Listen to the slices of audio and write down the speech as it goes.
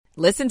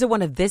Listen to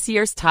one of this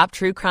year's top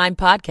true crime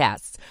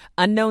podcasts.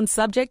 Unknown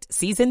Subject,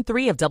 Season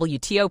 3 of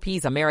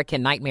WTOP's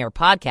American Nightmare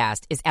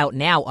podcast is out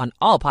now on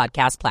all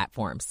podcast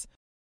platforms.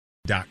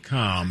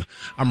 .com.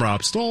 I'm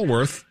Rob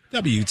Stallworth,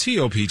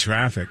 WTOP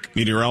Traffic.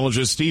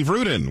 Meteorologist Steve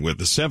Rudin with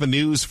the 7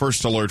 News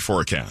First Alert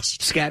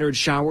Forecast. Scattered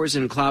showers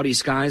and cloudy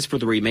skies for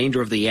the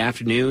remainder of the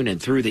afternoon and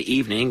through the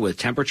evening, with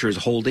temperatures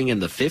holding in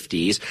the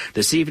 50s.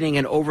 This evening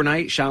and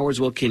overnight,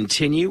 showers will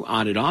continue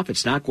on and off.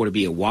 It's not going to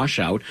be a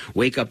washout.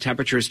 Wake-up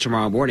temperatures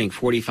tomorrow morning,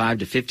 45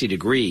 to 50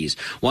 degrees.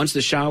 Once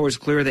the showers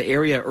clear the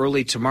area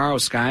early tomorrow,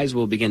 skies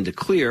will begin to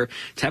clear.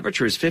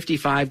 Temperatures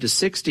 55 to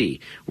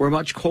 60. We're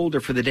much colder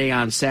for the day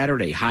on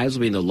Saturday. Highs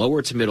will be in the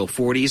lower to middle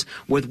 40s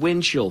with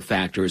wind chill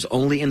factors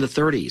only in the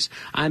 30s.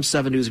 I'm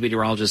 7 News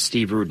meteorologist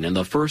Steve Rudin in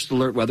the First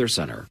Alert Weather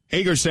Center.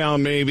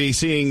 Hagerstown may be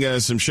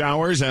seeing some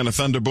showers and a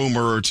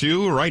thunderboomer or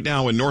two. Right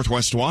now in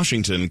northwest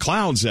Washington,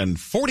 clouds and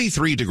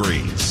 43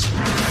 degrees.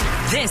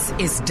 This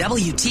is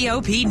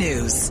WTOP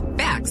News.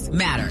 Facts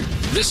matter.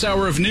 This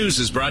hour of news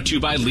is brought to you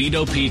by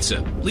Lido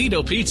Pizza.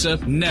 Lido Pizza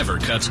never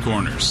cuts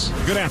corners.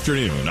 Good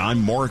afternoon.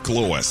 I'm Mark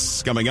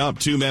Lewis. Coming up,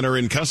 2 men are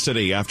in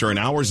custody after an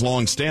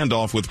hours-long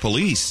standoff with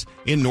police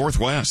in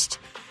Northwest.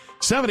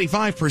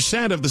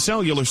 75% of the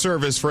cellular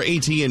service for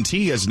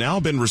AT&T has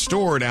now been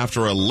restored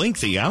after a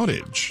lengthy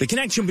outage. The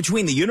connection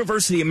between the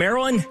University of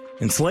Maryland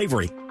and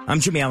slavery. I'm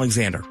Jimmy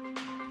Alexander.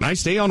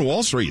 Nice day on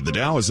Wall Street. The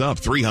Dow is up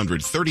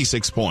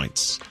 336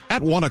 points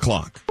at 1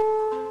 o'clock.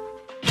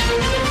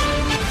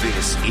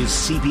 This is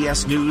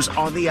CBS News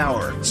on the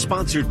Hour,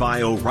 sponsored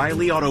by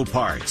O'Reilly Auto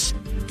Parts.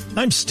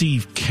 I'm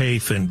Steve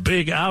Kathan.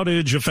 Big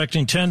outage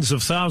affecting tens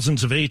of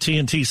thousands of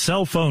AT&T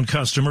cell phone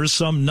customers,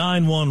 some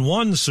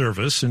 911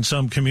 service in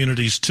some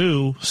communities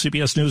too.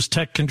 CBS News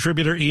tech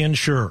contributor Ian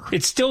Scher.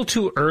 It's still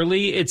too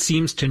early, it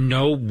seems, to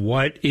know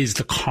what is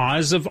the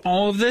cause of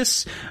all of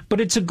this, but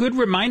it's a good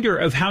reminder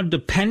of how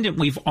dependent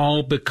we've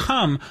all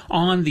become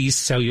on these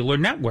cellular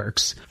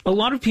networks. A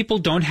lot of people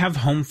don't have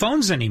home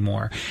phones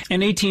anymore,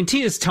 and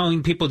AT&T is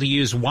telling people to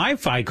use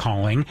Wi-Fi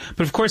calling,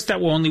 but of course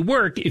that will only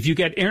work if you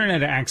get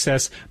internet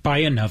access by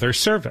another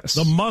service.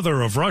 The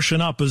mother of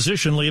Russian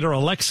opposition leader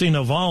Alexei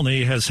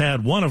Navalny has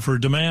had one of her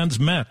demands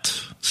met.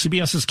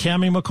 CBS's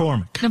Cammie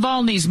McCormick.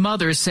 Navalny's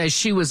mother says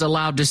she was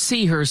allowed to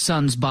see her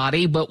son's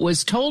body, but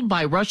was told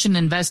by Russian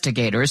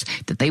investigators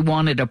that they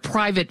wanted a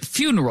private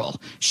funeral.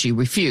 She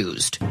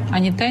refused.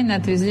 Они тайно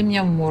отвезли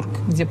меня в морг,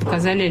 где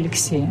показали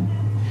Алексея.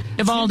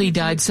 Navalny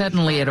died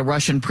suddenly at a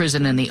Russian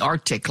prison in the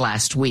Arctic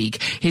last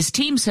week. His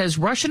team says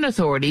Russian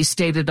authorities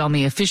stated on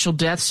the official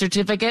death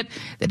certificate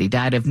that he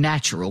died of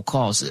natural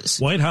causes.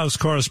 White House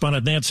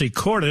correspondent Nancy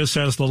Cordes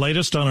has the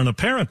latest on an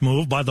apparent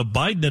move by the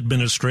Biden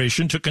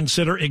administration to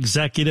consider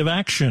executive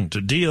action to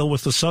deal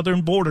with the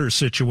southern border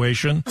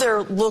situation.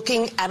 They're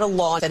looking at a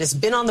law that has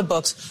been on the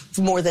books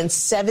for more than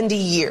 70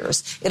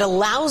 years. It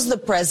allows the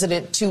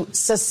president to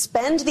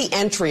suspend the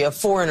entry of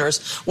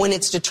foreigners when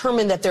it's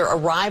determined that their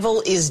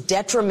arrival is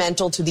detrimental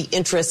to the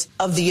interests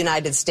of the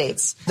United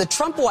States. The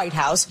Trump White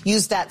House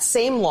used that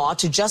same law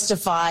to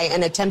justify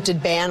an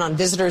attempted ban on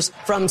visitors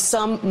from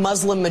some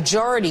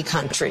Muslim-majority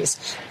countries.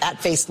 That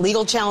faced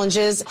legal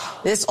challenges.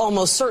 This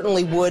almost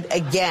certainly would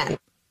again.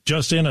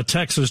 Just in, a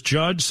Texas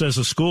judge says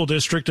a school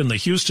district in the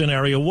Houston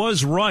area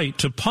was right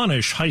to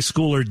punish high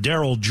schooler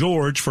Darryl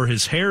George for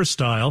his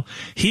hairstyle.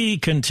 He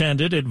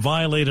contended it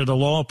violated a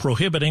law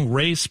prohibiting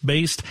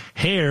race-based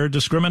hair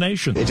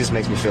discrimination. It just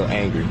makes me feel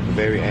angry,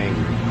 very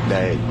angry,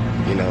 that,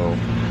 you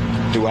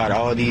know, throughout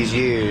all these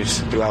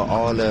years, throughout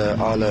all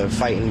the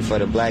fighting for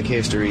the black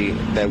history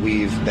that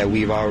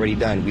we've already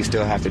done, we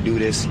still have to do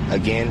this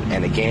again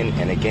and again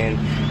and again.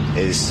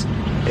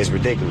 Is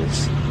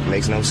ridiculous. It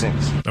makes no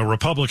sense. A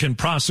Republican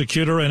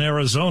prosecutor in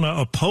Arizona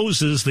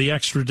opposes the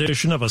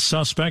extradition of a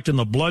suspect in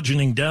the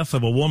bludgeoning death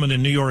of a woman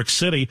in New York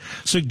City,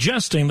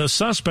 suggesting the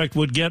suspect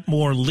would get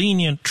more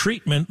lenient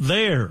treatment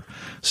there.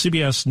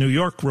 CBS New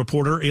York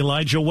reporter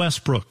Elijah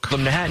Westbrook. The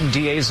Manhattan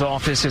DA's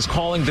office is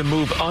calling the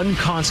move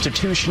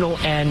unconstitutional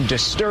and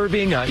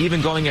disturbing,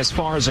 even going as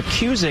far as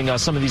accusing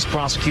some of these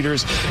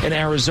prosecutors in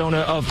Arizona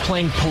of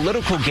playing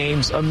political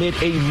games amid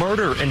a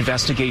murder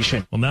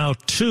investigation. Well, now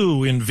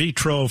 2 in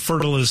vitro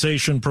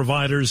fertilization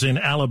providers in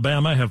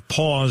Alabama have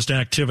paused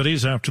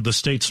activities after the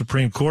state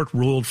Supreme Court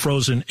ruled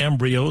frozen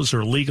embryos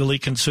are legally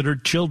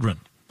considered children.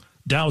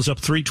 Dow's up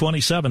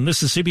 327.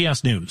 This is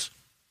CBS News.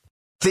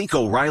 Think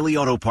O'Reilly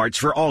Auto Parts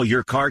for all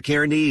your car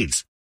care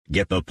needs.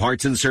 Get the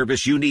parts and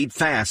service you need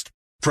fast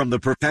from the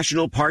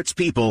professional parts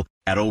people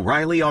at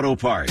O'Reilly Auto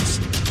Parts.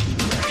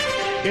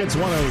 It's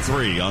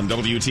 1:03 on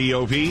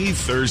WTOP,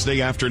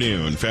 Thursday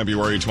afternoon,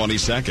 February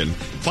 22nd.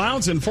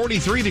 Clouds and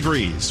 43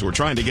 degrees. We're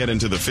trying to get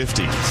into the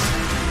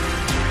 50s.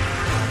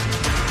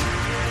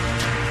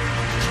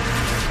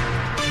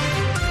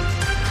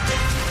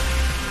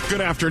 Good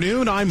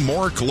afternoon. I'm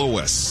Mark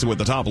Lewis with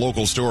the top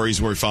local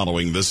stories we're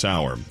following this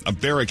hour. A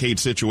barricade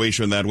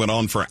situation that went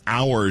on for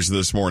hours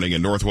this morning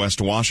in northwest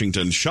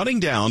Washington,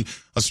 shutting down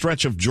a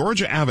stretch of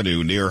Georgia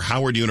Avenue near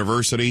Howard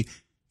University,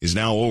 is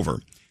now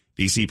over.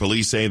 D.C.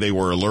 police say they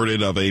were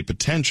alerted of a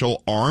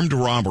potential armed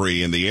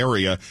robbery in the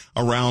area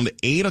around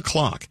 8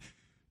 o'clock.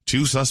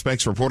 2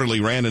 suspects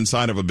reportedly ran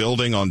inside of a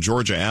building on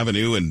Georgia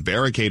Avenue and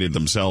barricaded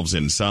themselves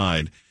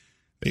inside.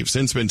 They've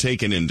since been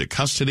taken into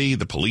custody.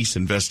 The police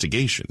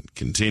investigation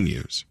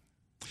continues.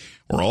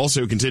 We're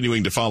also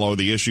continuing to follow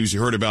the issues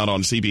you heard about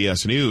on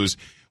CBS News.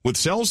 With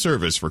cell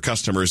service for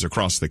customers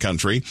across the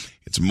country,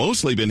 it's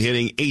mostly been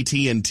hitting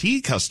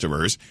AT&T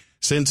customers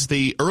since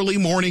the early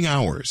morning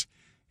hours.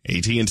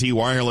 AT&T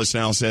Wireless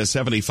now says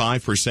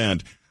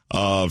 75%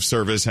 of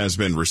service has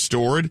been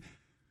restored.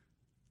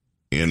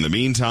 In the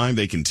meantime,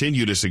 they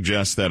continue to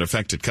suggest that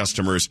affected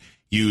customers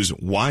use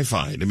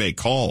Wi-Fi to make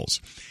calls.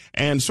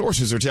 And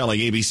sources are telling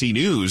ABC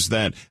News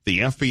that the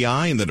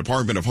FBI and the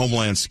Department of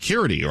Homeland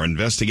Security are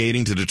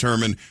investigating to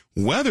determine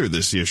whether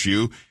this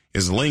issue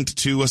is linked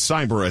to a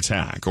cyber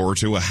attack or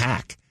to a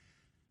hack.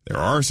 There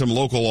are some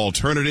local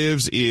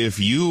alternatives if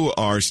you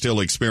are still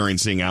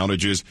experiencing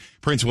outages.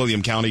 Prince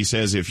William County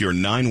says if your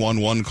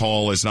 911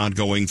 call is not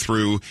going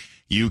through,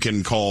 you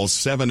can call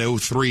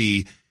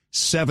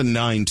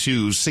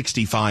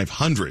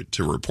 703-792-6500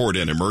 to report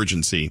an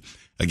emergency.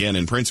 Again,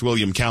 in Prince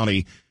William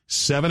County,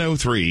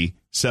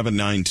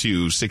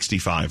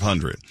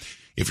 703-792-6500.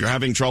 If you're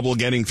having trouble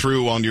getting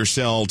through on your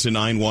cell to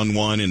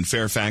 911 in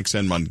Fairfax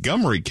and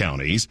Montgomery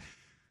counties,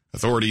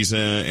 authorities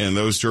in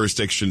those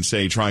jurisdictions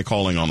say try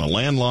calling on a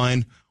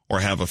landline or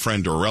have a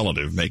friend or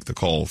relative make the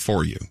call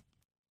for you.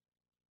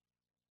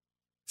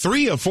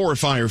 3 of 4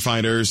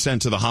 firefighters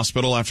sent to the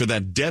hospital after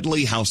that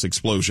deadly house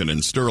explosion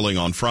in Sterling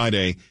on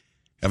Friday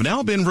have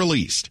now been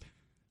released.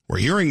 We're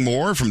hearing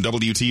more from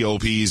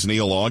WTOP's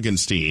Neil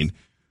Augenstein,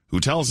 who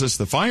tells us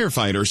the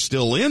firefighter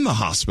still in the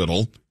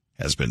hospital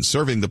has been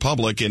serving the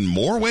public in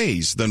more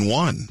ways than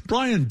one.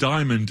 Brian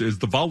Diamond is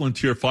the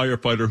volunteer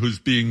firefighter who's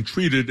being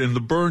treated in the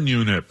burn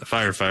unit. The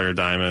firefighter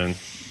Diamond,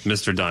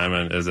 Mr.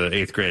 Diamond, is an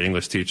 8th grade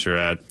English teacher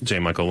at J.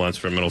 Michael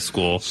Lunsford Middle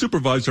School.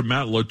 Supervisor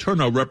Matt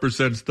Letourneau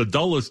represents the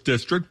Dulles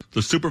District.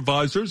 The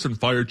supervisors and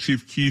Fire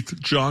Chief Keith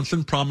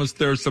Johnson promised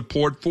their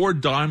support for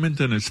Diamond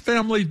and his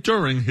family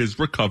during his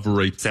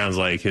recovery. Sounds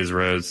like his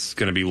road's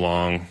going to be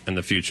long in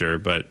the future,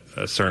 but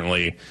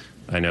certainly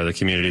I know the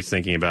community's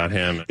thinking about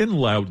him. In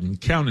Loudoun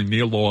County,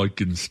 Neil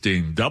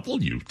Augenstein,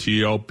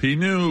 WTOP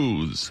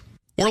News.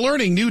 We're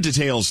learning new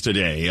details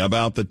today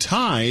about the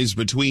ties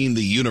between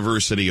the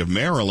University of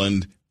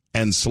Maryland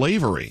and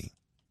slavery.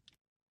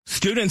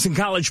 Students in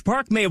College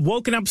Park may have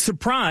woken up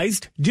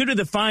surprised due to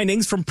the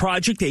findings from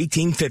Project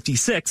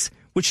 1856,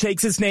 which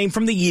takes its name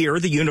from the year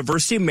the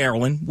University of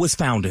Maryland was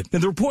founded.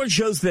 And the report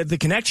shows that the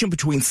connection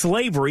between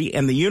slavery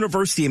and the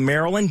University of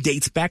Maryland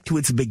dates back to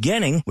its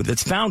beginning with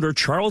its founder,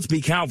 Charles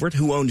B. Calvert,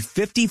 who owned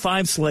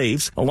 55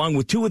 slaves, along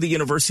with 2 of the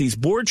university's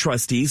board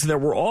trustees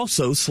that were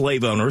also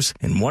slave owners,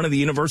 and one of the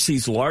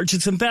university's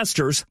largest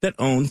investors that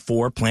owned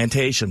 4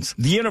 plantations.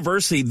 The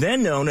university,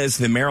 then known as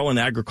the Maryland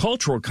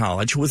Agricultural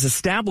College, was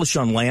established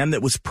on land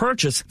that was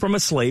purchased from a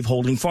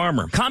slaveholding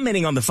farmer.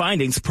 Commenting on the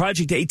findings,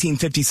 Project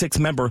 1856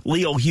 member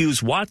Leo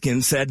Hughes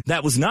Watkins said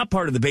that was not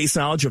part of the base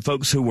knowledge of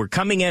folks who were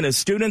coming in as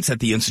students at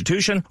the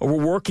institution or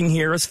were working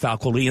here as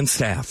faculty and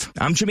staff.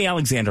 I'm Jimmy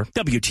Alexander,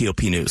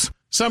 WTOP News.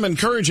 Some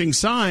encouraging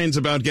signs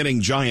about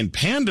getting giant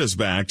pandas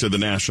back to the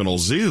National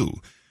Zoo.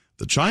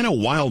 The China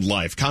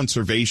Wildlife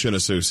Conservation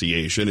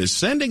Association is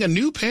sending a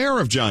new pair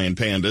of giant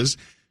pandas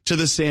to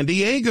the San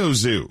Diego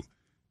Zoo.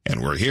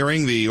 And we're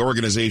hearing the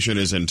organization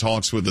is in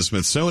talks with the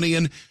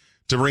Smithsonian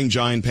to bring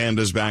giant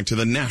pandas back to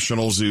the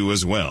National Zoo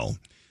as well.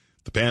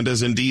 The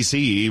pandas in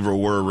D.C.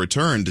 were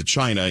returned to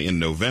China in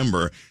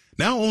November.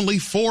 Now only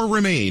 4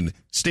 remain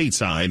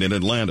stateside in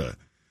Atlanta.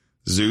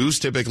 Zoos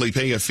typically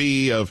pay a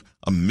fee of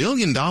 $1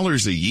 million a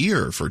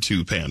year for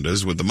 2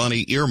 pandas, with the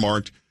money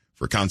earmarked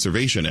for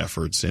conservation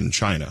efforts in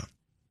China.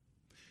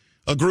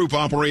 A group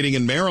operating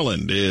in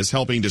Maryland is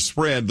helping to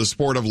spread the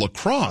sport of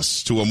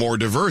lacrosse to a more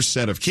diverse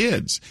set of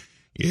kids.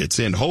 It's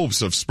in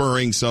hopes of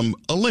spurring some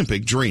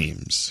Olympic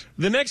dreams.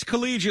 The next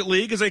collegiate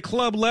league is a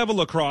club-level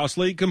lacrosse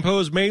league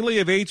composed mainly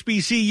of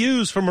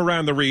HBCUs from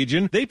around the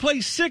region. They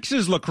play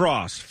sixes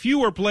lacrosse,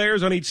 fewer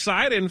players on each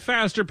side and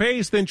faster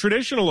pace than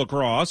traditional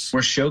lacrosse. We're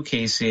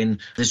showcasing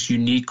this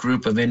unique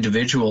group of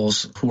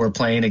individuals who are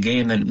playing a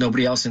game that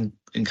nobody else in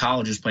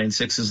college is playing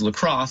sixes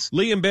lacrosse.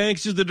 Liam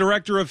Banks is the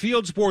director of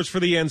field sports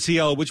for the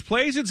NCL, which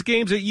plays its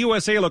games at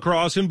USA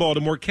Lacrosse in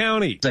Baltimore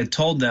County. I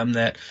told them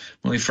that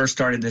when we first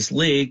started this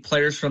league,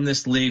 players from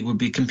this league would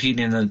be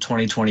competing in the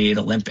 2028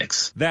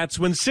 Olympics. That's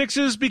when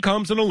sixes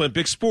becomes an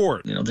Olympic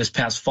sport. You know, this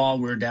past fall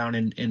we were down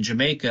in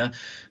Jamaica,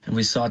 and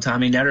we saw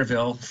Tommy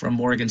Netterville from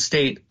Morgan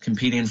State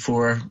competing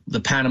for the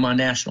Panama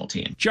national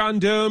team. John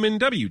Dome in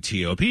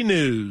WTOP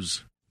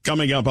News.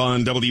 Coming up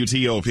on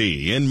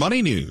WTOP in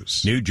Money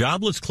News. New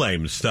jobless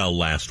claims fell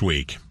last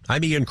week.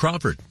 I'm Ian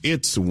Crawford.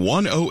 It's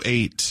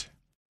 1:08.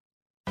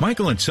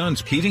 Michael &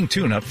 Son's heating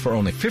tune-up for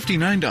only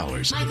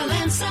 $59.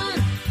 Michael &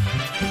 Son.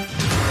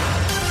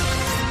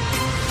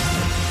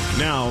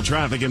 Now,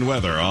 traffic and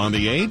weather on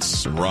the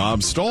 8s. Rob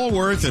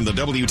Stallworth in the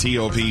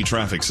WTOP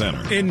Traffic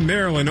Center. In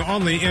Maryland,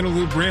 on the inner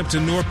loop ramp to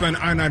northbound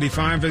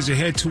I-95 as you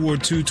head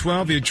toward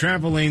 212, your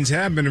travel lanes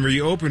have been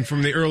reopened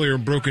from the earlier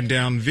broken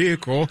down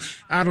vehicle.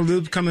 Outer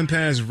loop coming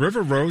past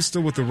River Road,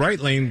 still with the right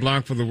lane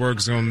blocked for the work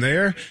zone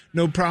there.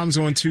 No problems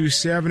on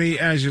 270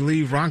 as you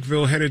leave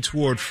Rockville headed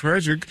toward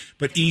Frederick,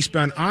 but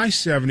eastbound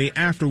I-70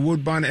 after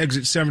Woodbine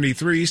exit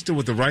 73, still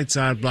with the right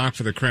side blocked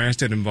for the crash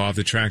that involved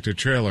the tractor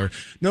trailer.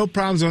 No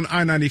problems on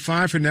I-95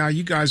 for now.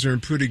 You guys are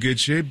in pretty good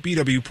shape.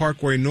 BW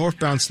Parkway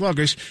northbound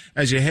sluggish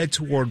as you head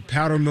toward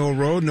Powder Mill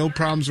Road. No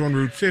problems on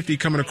Route 50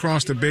 coming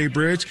across the Bay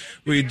Bridge,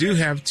 where you do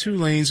have 2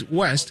 lanes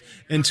west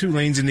and 2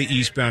 lanes in the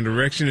eastbound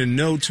direction, and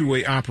no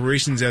two-way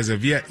operations as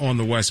of yet on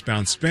the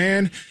westbound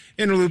span.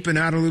 Inner loop and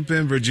outer loop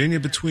in Virginia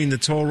between the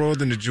toll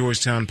road and the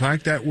Georgetown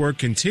Pike. That work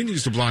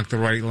continues to block the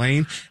right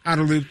lane.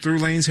 Outer loop through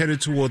lanes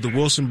headed toward the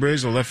Wilson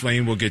Bridge. The left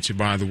lane will get you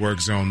by the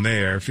work zone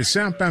there. If you're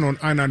southbound on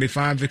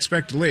I-95,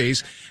 expect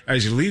delays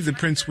as you leave the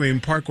Prince William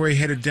Parkway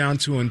headed down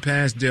to and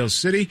past Dale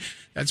City.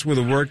 That's where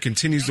the work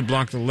continues to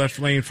block the left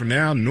lane for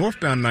now.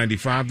 Northbound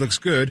 95 looks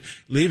good,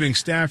 leaving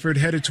Stafford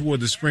headed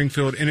toward the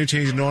Springfield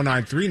interchange and on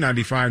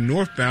I-395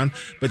 northbound,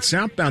 but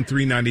southbound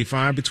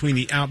 395 between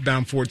the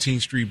outbound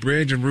 14th Street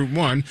Bridge and Route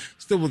 1,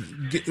 still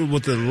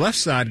with the left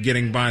side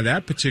getting by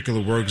that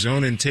particular work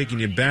zone and taking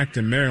you back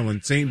to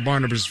Maryland. St.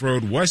 Barnabas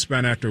Road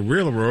westbound after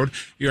Wheeler Road.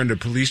 You're under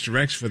police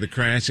direction for the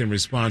crash and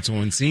response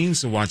on scene,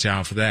 so watch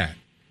out for that.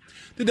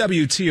 The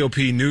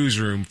WTOP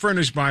Newsroom,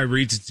 furnished by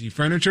Regency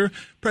Furniture.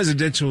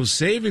 Presidential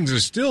savings are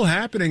still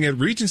happening at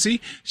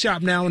Regency.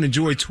 Shop now and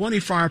enjoy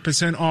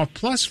 25% off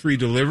plus free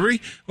delivery.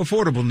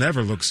 Affordable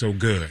never looks so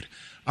good.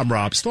 I'm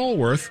Rob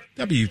Stallworth,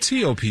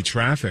 WTOP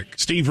Traffic.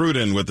 Steve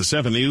Rudin with the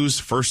 7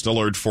 News First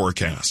Alert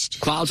Forecast.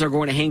 Clouds are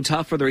going to hang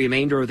tough for the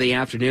remainder of the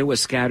afternoon with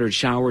scattered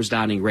showers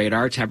dotting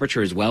radar.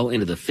 Temperatures well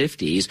into the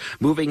 50s.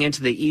 Moving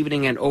into the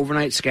evening and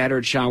overnight,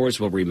 scattered showers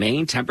will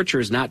remain.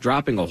 Temperatures not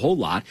dropping a whole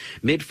lot.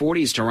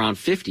 Mid-40s to around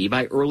 50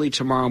 by early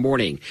tomorrow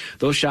morning.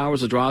 Those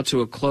showers will draw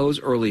to a close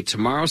early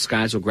tomorrow.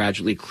 Skies will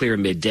gradually clear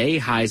midday.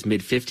 Highs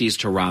mid-50s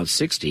to around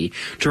 60.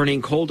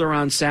 Turning colder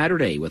on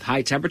Saturday with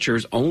high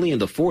temperatures only in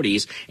the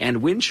 40s and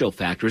wind chill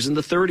factors in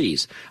the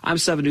 30s. I'm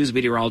 7 News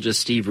meteorologist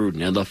Steve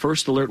Rudin in the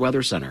First Alert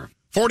Weather Center.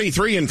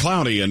 43 and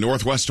cloudy in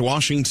northwest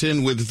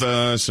Washington with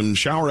some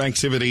shower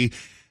activity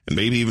and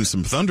maybe even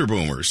some thunder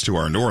boomers to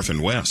our north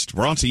and west.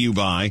 Brought to you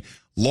by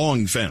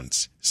Long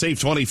Fence. Save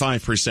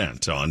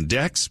 25% on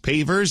decks,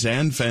 pavers,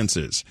 and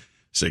fences.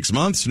 6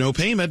 months, no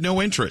payment,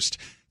 no interest.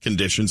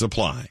 Conditions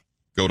apply.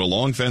 Go to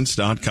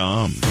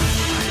longfence.com.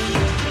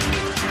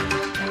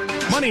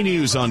 Money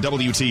news on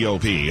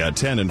WTOP at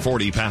 10 and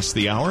 40 past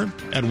the hour.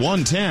 At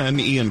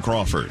 1:10, Ian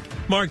Crawford.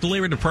 Mark, the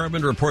Labor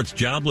Department reports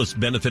jobless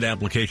benefit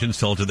applications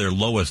fell to their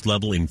lowest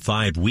level in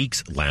 5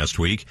 weeks last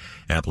week.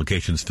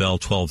 Applications fell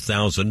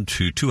 12,000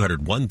 to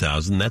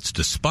 201,000. That's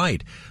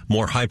despite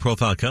more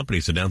high-profile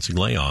companies announcing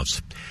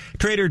layoffs.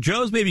 Trader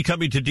Joe's may be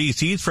coming to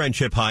D.C.'s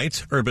Friendship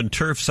Heights. Urban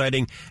Turf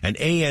citing an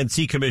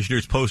ANC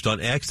commissioner's post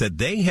on X that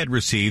they had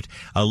received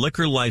a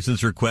liquor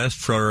license request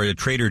for a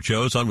Trader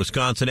Joe's on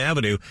Wisconsin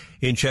Avenue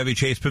in Chevy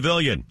Chase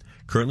Pavilion.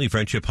 Currently,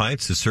 Friendship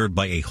Heights is served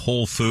by a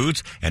Whole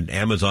Foods and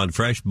Amazon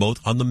Fresh,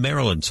 both on the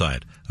Maryland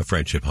side of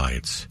Friendship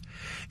Heights.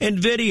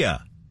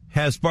 NVIDIA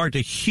has sparked a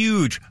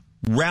huge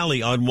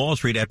rally on Wall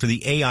Street after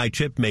the AI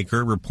chip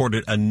maker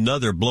reported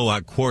another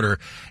blowout quarter,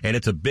 and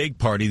it's a big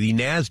party. The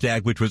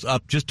NASDAQ, which was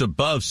up just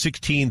above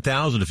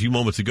 16,000 a few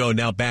moments ago,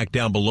 now back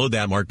down below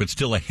that mark, but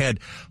still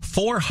ahead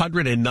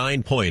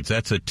 409 points.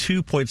 That's a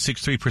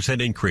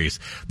 2.63% increase.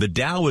 The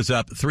Dow was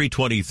up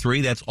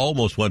 323. That's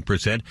almost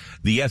 1%.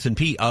 The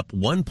S&P up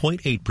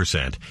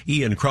 1.8%.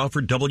 Ian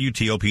Crawford,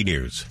 WTOP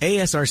News.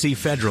 ASRC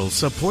Federal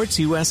supports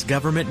U.S.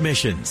 government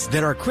missions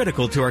that are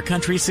critical to our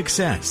country's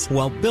success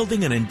while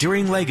building an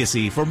enduring legacy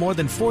for more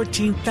than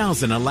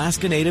 14,000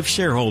 Alaska Native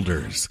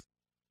shareholders.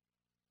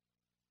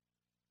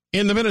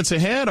 In the minutes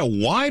ahead, a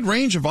wide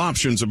range of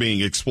options are being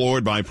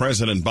explored by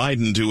President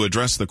Biden to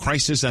address the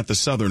crisis at the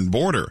southern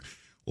border.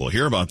 We'll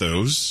hear about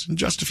those in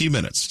just a few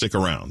minutes. Stick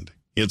around.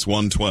 It's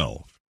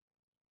 1:12.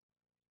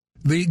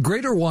 The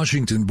Greater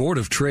Washington Board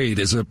of Trade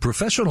is a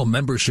professional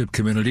membership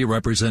community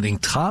representing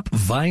top,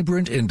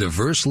 vibrant, and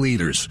diverse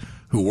leaders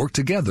who work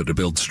together to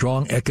build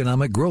strong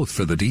economic growth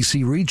for the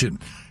D.C. region.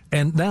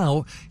 And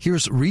now,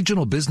 here's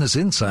Regional Business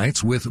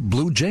Insights with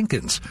Blue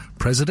Jenkins,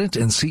 President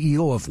and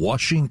CEO of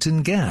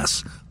Washington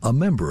Gas, a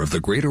member of the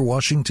Greater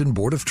Washington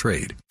Board of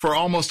Trade. For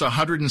almost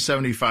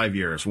 175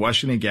 years,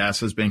 Washington Gas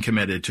has been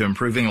committed to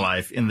improving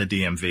life in the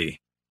DMV.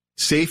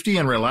 Safety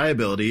and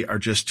reliability are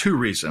just 2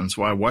 reasons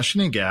why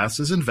Washington Gas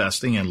is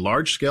investing in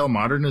large-scale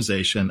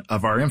modernization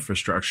of our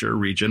infrastructure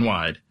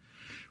region-wide.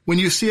 When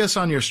you see us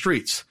on your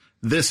streets,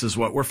 this is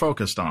what we're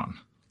focused on.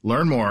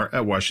 Learn more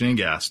at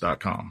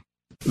WashingtonGas.com.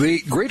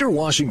 The Greater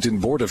Washington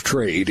Board of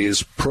Trade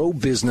is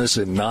pro-business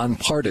and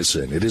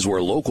nonpartisan. It is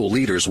where local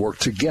leaders work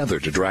together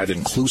to drive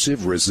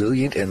inclusive,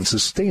 resilient, and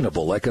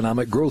sustainable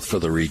economic growth for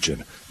the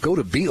region. Go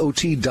to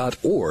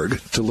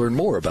BOT.org to learn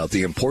more about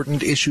the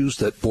important issues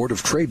that Board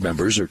of Trade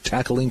members are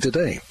tackling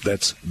today.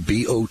 That's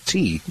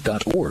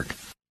BOT.org.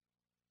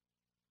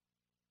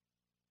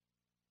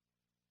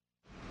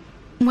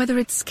 Whether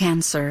it's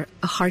cancer,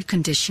 a heart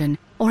condition,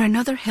 or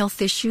another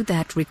health issue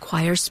that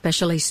requires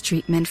specialized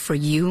treatment for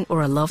you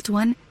or a loved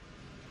one,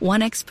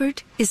 one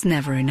expert is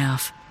never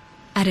enough.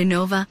 At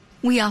Innova,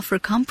 we offer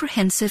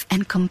comprehensive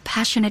and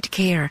compassionate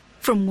care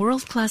from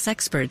world-class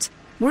experts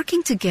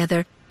working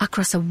together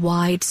across a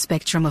wide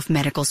spectrum of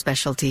medical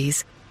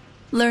specialties.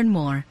 Learn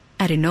more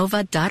at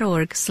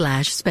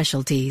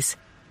innova.org/specialties.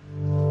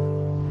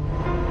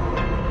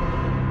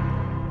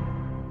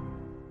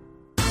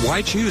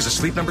 Why choose a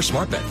Sleep Number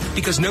smart bed?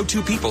 Because no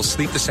two people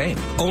sleep the same.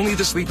 Only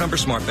the Sleep Number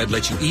smart bed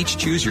lets you each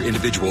choose your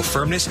individual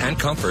firmness and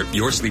comfort,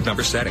 your Sleep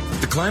Number setting.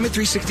 The Climate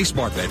 360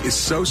 smart bed is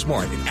so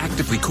smart it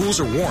actively cools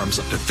or warms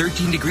up to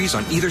 13 degrees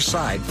on either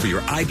side for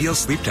your ideal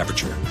sleep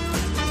temperature.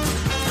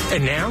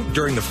 And now,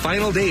 during the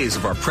final days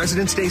of our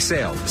President's Day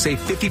sale, save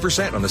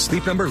 50% on the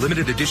Sleep Number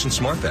limited edition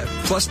smart bed,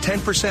 plus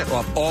 10%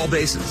 off all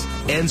bases.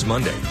 Ends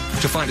Monday.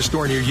 To find a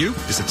store near you,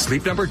 visit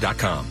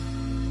sleepnumber.com.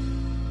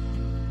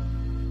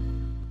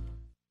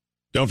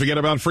 Don't forget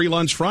about Free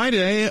Lunch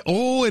Friday.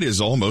 Oh, it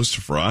is almost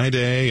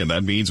Friday, and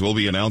that means we'll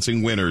be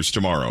announcing winners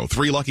tomorrow.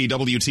 3 lucky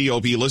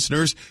WTOP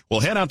listeners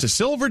will head out to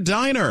Silver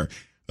Diner.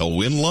 They'll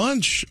win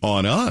lunch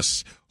on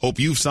us. Hope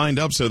you've signed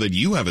up so that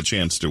you have a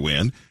chance to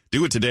win.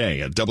 Do it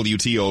today at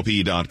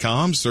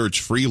WTOP.com.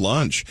 Search Free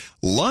Lunch.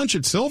 Lunch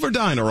at Silver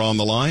Diner on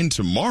the line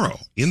tomorrow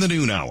in the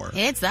noon hour.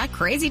 It's that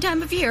crazy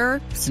time of year.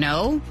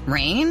 Snow,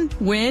 rain,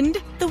 wind.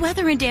 The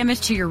weather and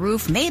damage to your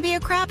roof may be a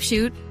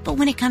crapshoot, but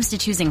when it comes to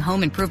choosing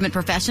home improvement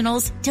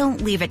professionals, don't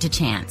leave it to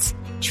chance.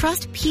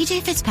 Trust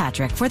PJ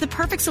Fitzpatrick for the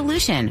perfect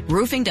solution.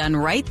 Roofing done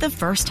right the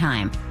first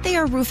time. They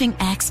are roofing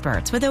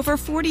experts with over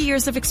 40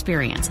 years of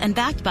experience and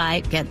backed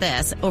by, get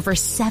this, over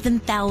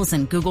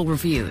 7,000 Google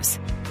reviews.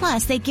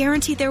 Plus, they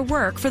guarantee their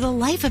work for the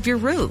life of your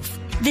roof.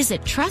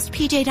 Visit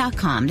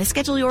trustpj.com to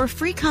schedule your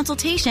free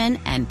consultation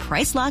and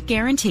price lock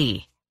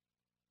guarantee.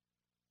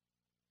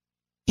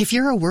 If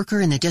you're a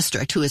worker in the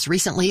district who has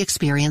recently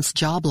experienced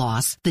job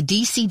loss, the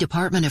D.C.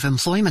 Department of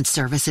Employment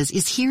Services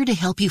is here to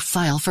help you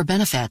file for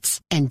benefits.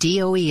 And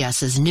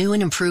DOES's new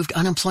and improved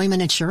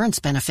unemployment insurance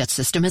benefit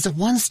system is a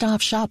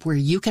one-stop shop where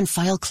you can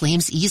file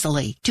claims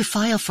easily. To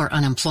file for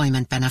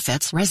unemployment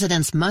benefits,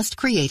 residents must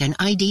create an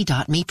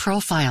ID.me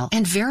profile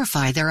and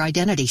verify their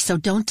identity, so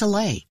don't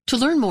delay. To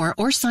learn more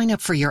or sign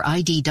up for your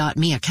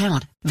ID.me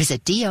account,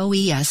 visit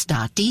DOES.dc.gov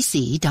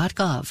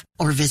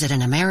or visit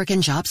an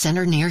American Job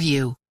Center near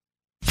you.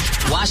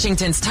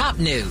 Washington's top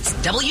news,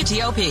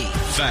 WTOP.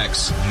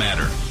 Facts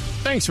matter.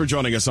 Thanks for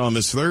joining us on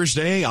this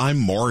Thursday. I'm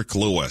Mark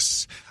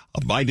Lewis.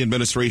 A Biden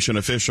administration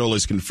official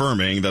is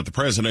confirming that the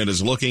president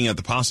is looking at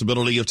the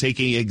possibility of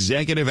taking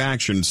executive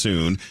action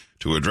soon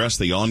to address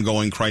the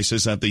ongoing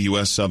crisis at the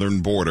U.S.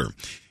 southern border.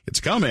 It's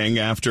coming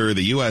after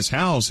the U.S.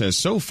 House has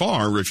so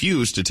far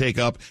refused to take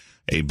up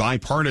a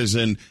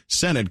bipartisan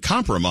Senate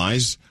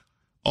compromise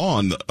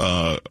on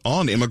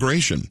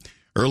immigration.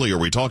 Earlier,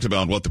 we talked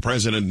about what the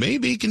president may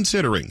be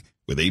considering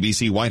with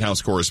ABC White House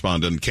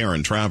correspondent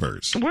Karen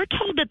Travers. We're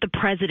told that the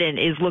president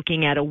is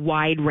looking at a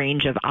wide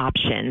range of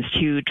options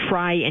to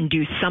try and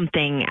do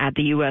something at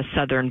the U.S.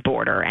 southern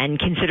border and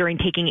considering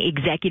taking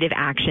executive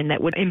action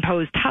that would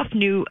impose tough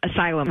new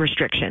asylum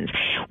restrictions.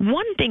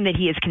 One thing that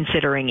he is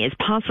considering is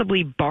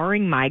possibly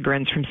barring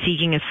migrants from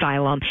seeking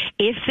asylum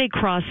if they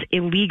cross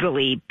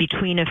illegally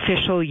between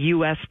official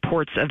U.S.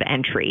 ports of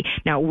entry.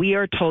 Now, we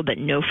are told that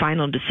no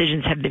final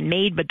decisions have been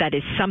made, but that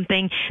is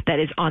something that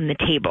is on the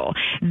table.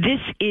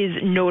 This is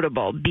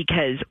notable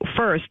because,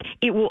 first,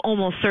 it will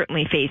almost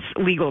certainly face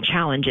legal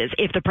challenges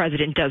if the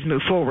president does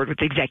move forward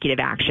with executive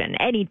action.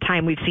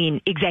 Anytime we've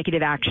seen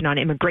executive action on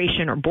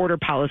immigration or border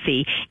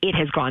policy, it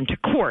has gone to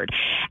court.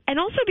 And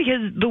also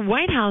because the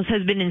White House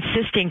has been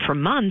insisting for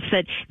months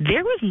that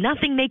there was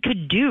nothing they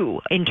could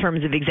do in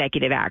terms of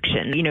executive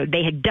action. You know,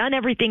 they had done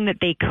everything that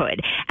they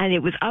could, and it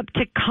was up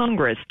to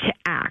Congress to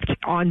act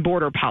on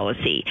border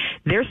policy.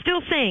 They're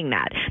still saying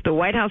that. The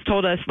White House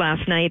told us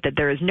last night that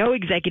there is no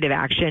executive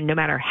action, no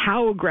matter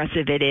how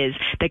aggressive it is,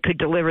 that could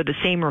deliver the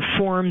same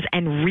reforms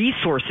and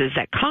resources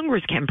that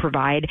Congress can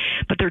provide,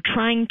 but they're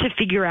trying to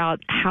figure out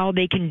how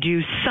they can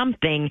do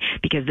something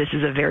because this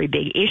is a very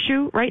big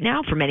issue right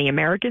now for many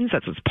Americans.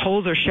 That's what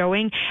polls are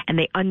showing, and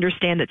they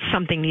understand that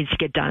something needs to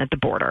get done at the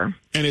border.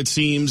 And it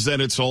seems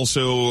that it's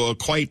also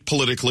quite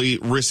politically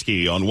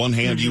risky. On one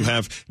hand, you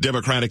have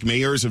Democratic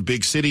mayors of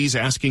big cities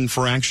asking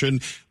for action.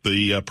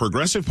 The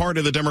progressive part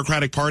of the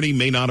Democratic Party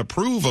may not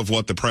approve of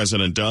what the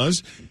president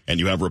does. And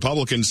you have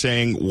Republicans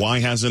saying, why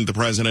hasn't the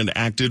president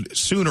acted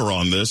sooner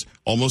on this?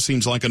 Almost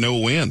seems like a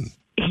no-win.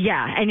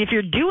 Yeah, and if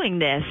you're doing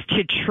this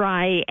to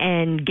try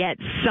and get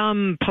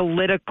some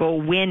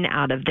political win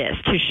out of this,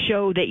 to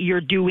show that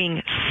you're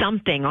doing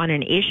something on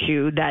an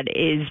issue that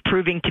is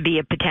proving to be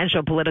a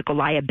potential political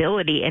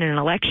liability in an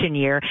election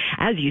year,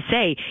 as you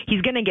say,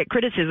 he's going to get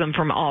criticism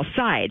from all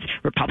sides.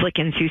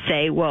 Republicans who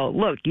say, well,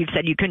 look, you've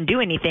said you couldn't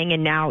do anything,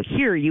 and now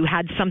here you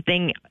had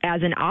something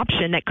as an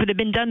option that could have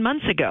been done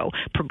months ago.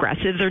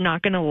 Progressives are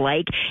not going to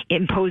like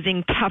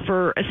imposing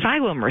tougher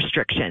asylum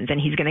restrictions, and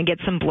he's going to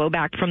get some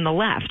blowback from the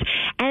left.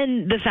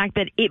 And the fact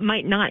that it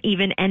might not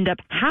even end up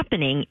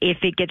happening if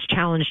it gets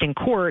challenged in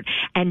court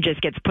and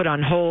just gets put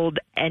on hold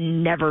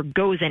and never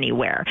goes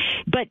anywhere.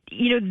 But,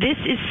 this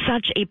is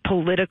such a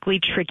politically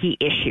tricky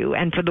issue.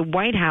 And for the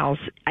White House,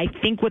 I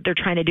think what they're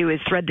trying to do is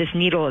thread this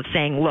needle of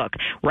saying, look,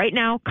 right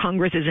now,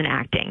 Congress isn't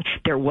acting.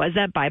 There was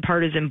that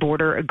bipartisan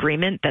border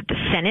agreement that the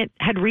Senate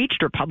had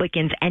reached,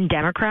 Republicans and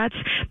Democrats,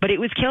 but it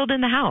was killed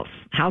in the House.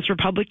 House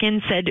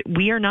Republicans said,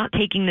 we are not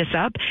taking this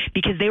up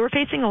because they were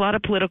facing a lot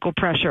of political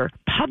pressure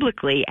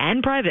publicly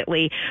and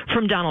privately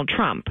from Donald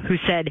Trump, who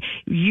said,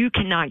 you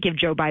cannot give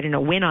Joe Biden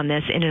a win on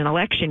this in an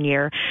election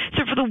year.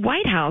 So for the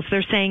White House,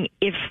 they're saying,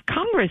 if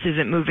Congress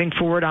isn't moving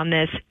forward on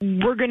this,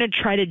 we're going to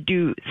try to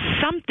do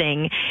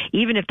something,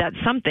 even if that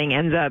something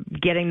ends up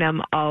getting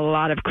them a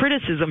lot of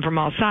criticism from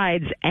all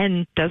sides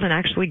and doesn't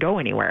actually go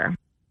anywhere.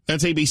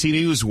 That's ABC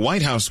News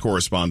White House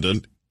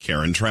correspondent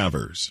Karen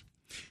Travers.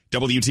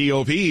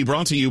 WTOP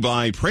brought to you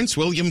by Prince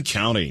William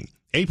County.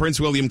 Hey, Prince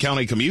William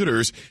County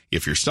commuters,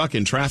 if you're stuck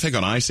in traffic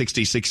on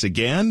I-66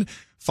 again,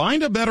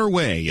 find a better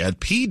way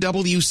at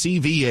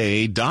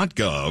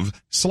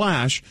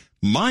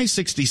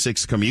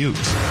pwcva.gov/my66commute.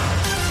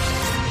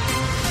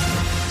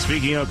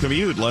 Speaking of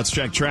commute, let's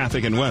check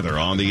traffic and weather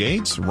on the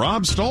 8s.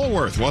 Rob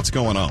Stallworth, what's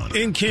going on?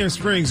 In Camp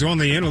Springs on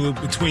the interloop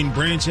between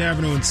Branch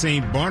Avenue and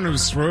St.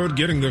 Barnabas Road,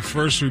 getting the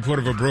first report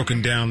of a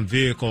broken down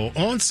vehicle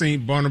on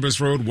St. Barnabas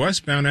Road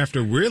westbound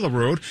after Wheeler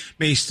Road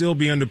may still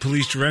be under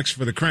police direction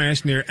for the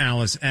crash near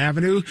Alice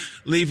Avenue.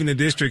 Leaving the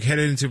district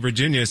headed into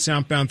Virginia,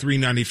 southbound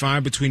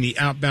 395 between the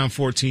outbound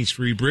 14th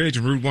Street Bridge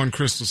and Route 1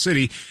 Crystal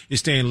City is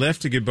staying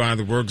left to get by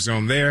the work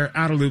zone there.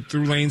 Outer loop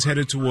through lanes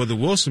headed toward the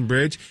Wilson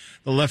Bridge.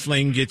 The left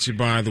lane gets you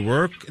by the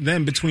work.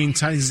 Then between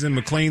Tysons and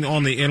McLean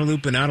on the inner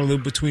loop and outer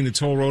loop between the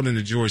toll road and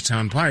the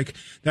Georgetown Pike,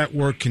 that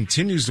work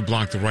continues to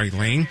block the right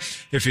lane.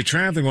 If you're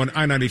traveling on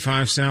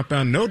I-95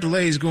 southbound, no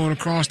delays going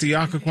across the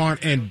Occoquan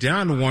and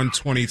down to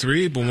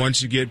 123. But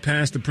once you get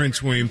past the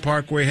Prince William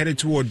Parkway headed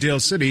toward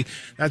Dale City,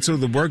 that's where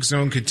the work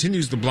zone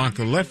continues to block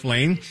the left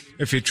lane.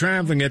 If you're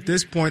traveling at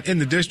this point in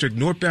the district,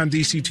 northbound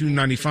DC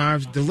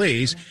 295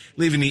 delays,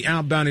 leaving the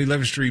outbound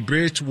 11th Street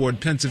Bridge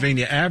toward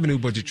Pennsylvania Avenue,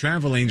 but your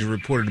travel lanes are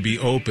reported to be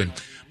open.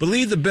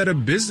 Believe the Better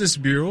Business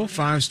Bureau,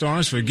 5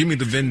 stars for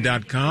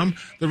GimmeTheVin.com.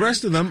 The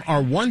rest of them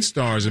are 1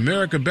 stars.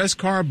 America Best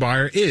Car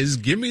Buyer is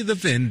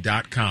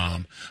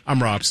GimmeTheVin.com.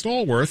 I'm Rob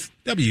Stallworth,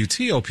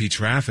 WTOP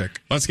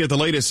Traffic. Let's get the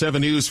latest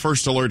 7 News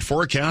First Alert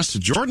forecast.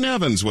 Jordan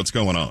Evans, what's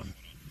going on?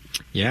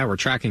 Yeah, we're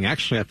tracking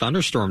actually a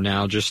thunderstorm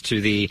now just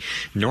to the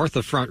north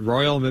of Front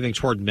Royal, moving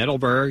toward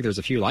Middleburg. There's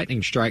a few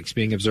lightning strikes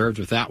being observed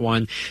with that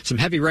one. Some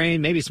heavy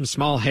rain, maybe some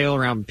small hail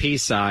around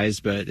pea-size,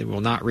 but it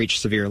will not reach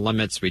severe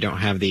limits. We don't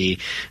have the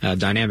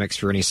dynamics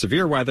for any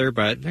severe weather,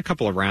 but a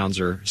couple of rounds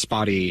or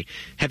spotty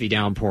heavy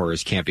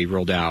downpours can't be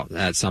ruled out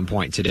at some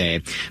point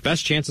today.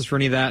 Best chances for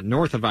any of that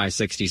north of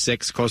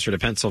I-66, closer to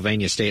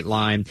Pennsylvania state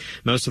line.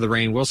 Most of the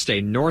rain will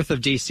stay north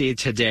of D.C.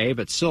 today,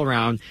 but still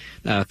around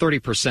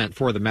 30%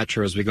 for the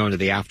metro as we go into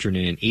the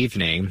afternoon and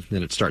evening.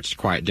 Then it starts to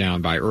quiet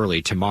down by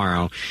early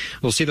tomorrow.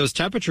 We'll see those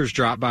temperatures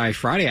drop by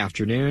Friday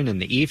afternoon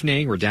and the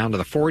evening. We're down to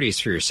the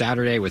 40s for your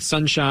Saturday with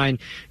sunshine,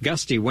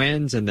 gusty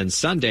winds, and then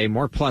Sunday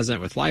more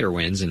pleasant with lighter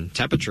winds and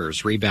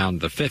temperatures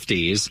rebound the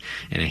 50s.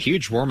 And a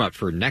huge warm-up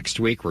for next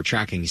week. We're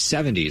tracking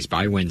 70s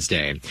by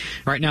Wednesday.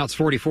 Right now it's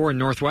 44 in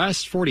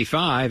Northwest,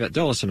 45 at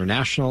Dulles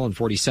International, and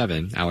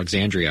 47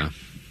 Alexandria.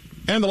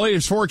 And the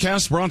latest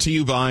forecast brought to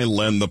you by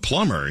Len the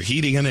Plumber,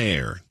 Heating and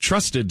Air.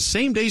 Trusted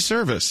same-day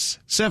service,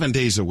 7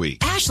 days a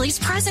week. Ashley's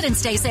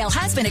President's Day sale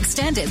has been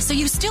extended, so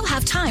you still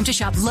have time to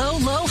shop low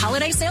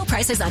holiday sale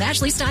prices on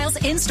Ashley Styles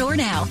in-store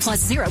now.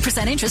 Plus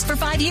 0% interest for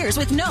 5 years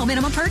with no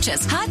minimum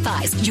purchase. Hot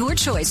Buys, your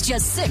choice,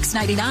 just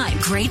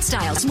 $6.99. Great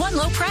styles, one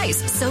low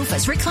price.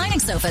 Sofas, reclining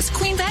sofas,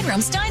 queen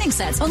bedrooms, dining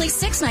sets, only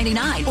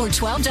 $6.99 or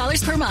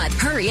 $12 per month.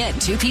 Hurry in.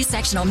 2-piece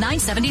sectional,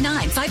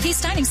 $9.79.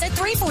 5-piece dining set,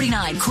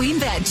 $3.49. Queen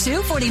bed,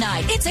 $2.49.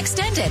 It's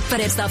extended,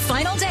 but it's the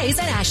final days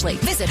at Ashley.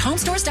 Visit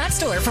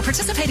homestores.store for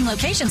participating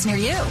locations near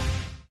you.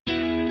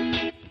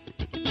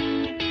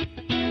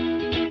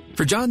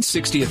 For John's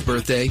 60th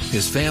birthday,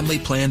 his family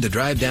planned to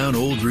drive down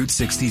Old Route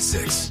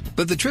 66.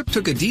 But the trip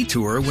took a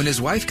detour when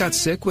his wife got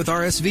sick with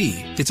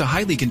RSV. It's a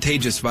highly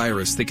contagious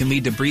virus that can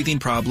lead to breathing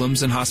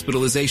problems and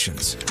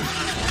hospitalizations.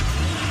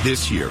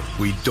 This year,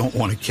 we don't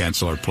want to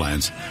cancel our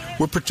plans.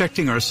 We're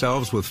protecting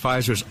ourselves with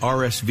Pfizer's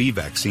RSV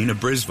vaccine,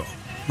 Abrysvo,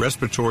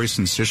 respiratory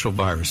syncytial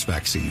virus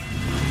vaccine.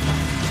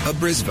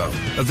 Abrysvo,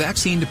 a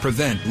vaccine to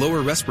prevent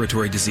lower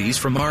respiratory disease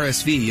from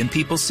RSV in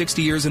people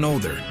 60 years and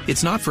older.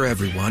 It's not for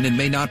everyone and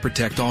may not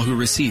protect all who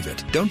receive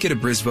it. Don't get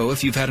Abrysvo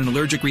if you've had an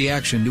allergic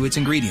reaction to its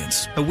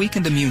ingredients. A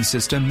weakened immune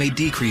system may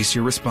decrease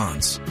your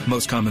response.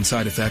 Most common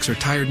side effects are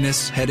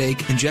tiredness,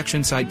 headache,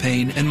 injection site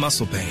pain, and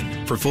muscle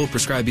pain. For full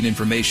prescribing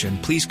information,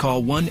 please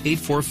call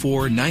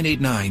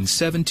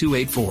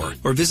 1-844-989-7284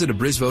 or visit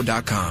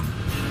abrysvo.com.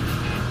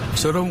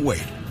 So don't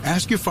wait.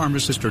 Ask your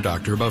pharmacist or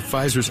doctor about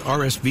Pfizer's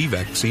RSV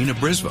vaccine,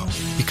 Abrysvo,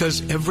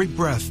 because every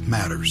breath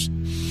matters.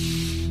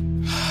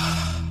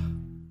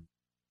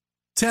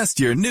 Test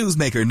your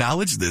newsmaker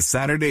knowledge this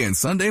Saturday and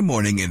Sunday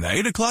morning in the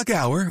 8 o'clock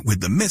hour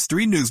with the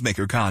Mystery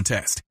Newsmaker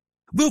Contest.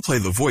 We'll play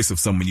the voice of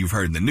someone you've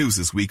heard in the news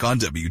this week on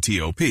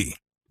WTOP.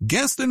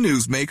 Guess the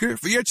newsmaker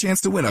for your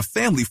chance to win a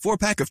family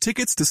 4-pack of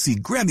tickets to see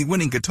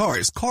Grammy-winning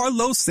guitarist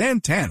Carlos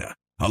Santana,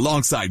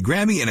 alongside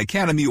Grammy and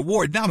Academy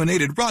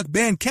Award-nominated rock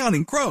band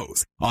Counting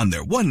Crows on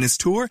their Oneness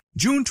Tour,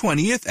 June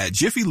 20th at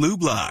Jiffy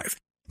Lube Live.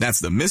 That's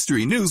the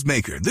Mystery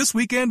Newsmaker this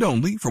weekend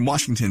only from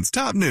Washington's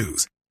top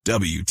news,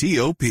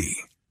 WTOP.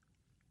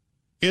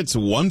 It's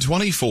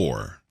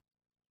 1:24.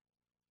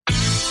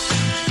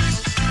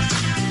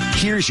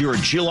 Here's your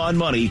Jill on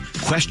Money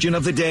question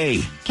of the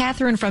day.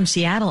 Catherine from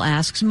Seattle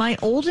asks, my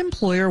old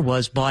employer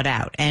was bought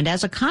out and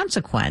as a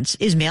consequence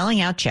is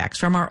mailing out checks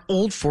from our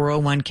old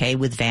 401k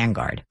with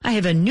Vanguard. I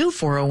have a new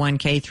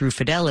 401k through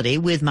Fidelity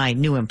with my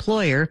new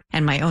employer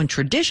and my own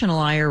traditional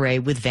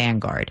IRA with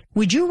Vanguard.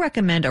 Would you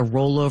recommend a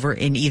rollover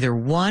in either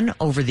one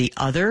over the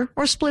other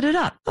or split it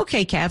up?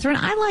 Okay, Catherine,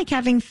 I like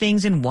having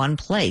things in one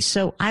place,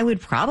 so I would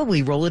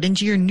probably roll it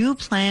into your new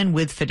plan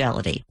with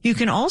Fidelity. You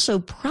can also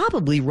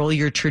probably roll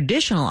your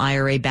traditional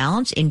IRA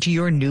balance into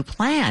your new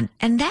plan,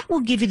 and that will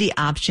give you the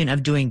option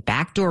of doing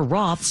backdoor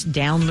Roths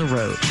down the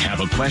road. Have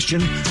a question?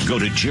 Go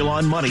to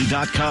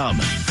JillOnMoney.com.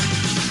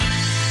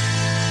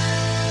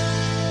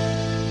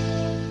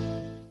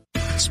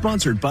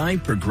 Sponsored by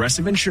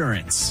Progressive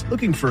Insurance.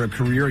 Looking for a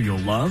career you'll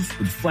love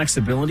with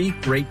flexibility,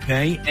 great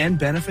pay, and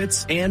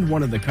benefits, and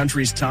one of the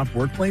country's top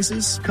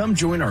workplaces? Come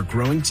join our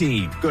growing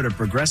team. Go to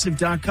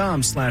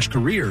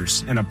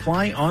progressive.com/careers and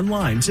apply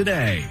online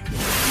today.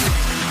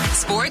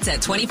 Sports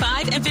at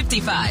 25 and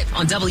 55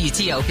 on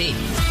WTOP.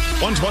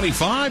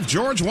 125,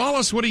 George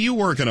Wallace, what are you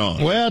working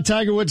on? Well,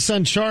 Tiger Woods'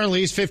 son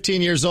Charlie's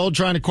 15 years old,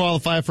 trying to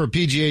qualify for a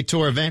PGA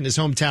Tour event in his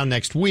hometown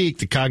next week,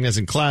 the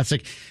Cognizant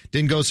Classic.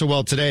 Didn't go so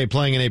well today,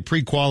 playing in a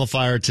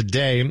pre-qualifier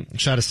today.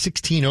 Shot a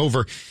 16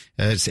 over.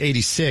 It's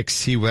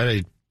 86. He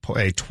had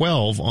a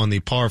 12 on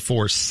the par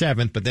 4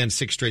 7th, but then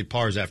 6 straight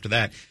pars after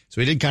that.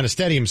 So he did kind of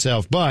steady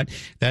himself, but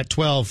that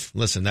 12,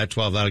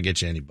 that'll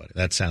get you anybody.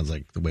 That sounds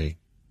like the way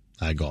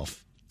I golf.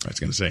 I was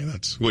going to say,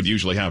 that's what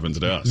usually happens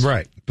to us.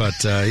 Right. But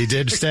he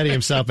did steady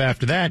himself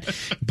after that,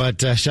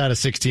 but shot a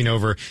 16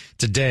 over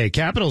today.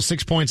 Capitals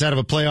 6 points out of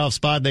a playoff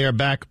spot. They are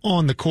back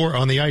on the court,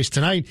 on the ice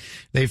tonight.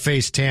 They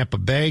face Tampa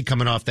Bay,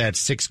 coming off that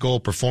 6-goal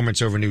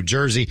performance over New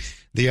Jersey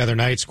the other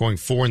night, scoring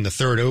 4 in the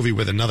third. Ovi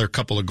with another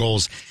couple of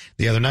goals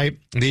the other night.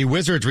 The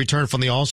Wizards returned from the All